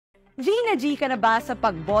G ka na ba sa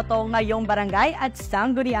pagboto ngayong barangay at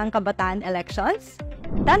Sangguniang Kabataan Elections?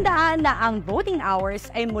 Tandaan na ang voting hours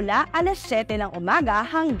ay mula alas 7 ng umaga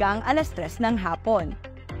hanggang alas 3 ng hapon.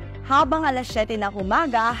 Habang alas 7 ng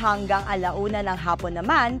umaga hanggang alauna ng hapon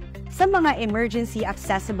naman sa mga emergency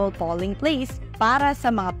accessible polling place para sa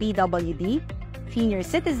mga PWD, senior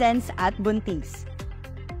citizens at buntis.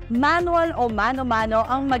 Manual o mano-mano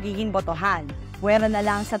ang magiging botohan. Pwera na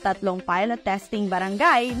lang sa 3 pilot testing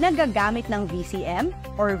barangay na gagamit ng VCM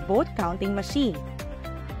or vote counting machine.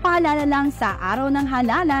 Paalala lang sa araw ng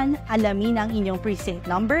halalan, alamin ang inyong precinct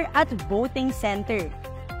number at voting center.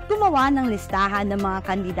 Gumawa ng listahan ng mga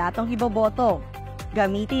kandidatong iboboto.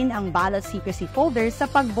 Gamitin ang ballot secrecy folder sa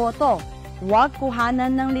pagboto. Huwag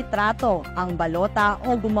kuhanan ng litrato, ang balota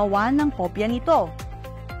o gumawa ng kopya nito.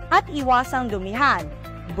 At iwasang dumihan,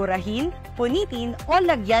 burahin, punitin o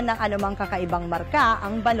lagyan ng anumang kakaibang marka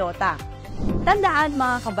ang balota. Tandaan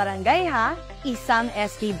mga kabarangay ha, isang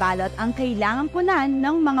SK ballot ang kailangan punan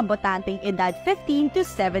ng mga botanteng edad 15 to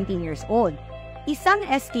 17 years old. Isang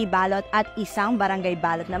SK ballot at isang barangay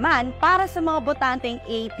ballot naman para sa mga botanteng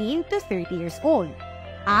 18 to 30 years old.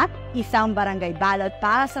 At isang barangay ballot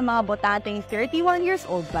para sa mga botanteng 31 years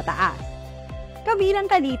old pataas. Kabilang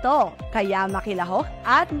ka dito, kaya makilahok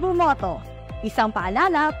at bumoto. Isang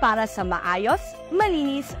paalala para sa maayos,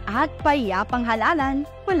 malinis at payapang halalan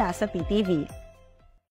mula sa PTV.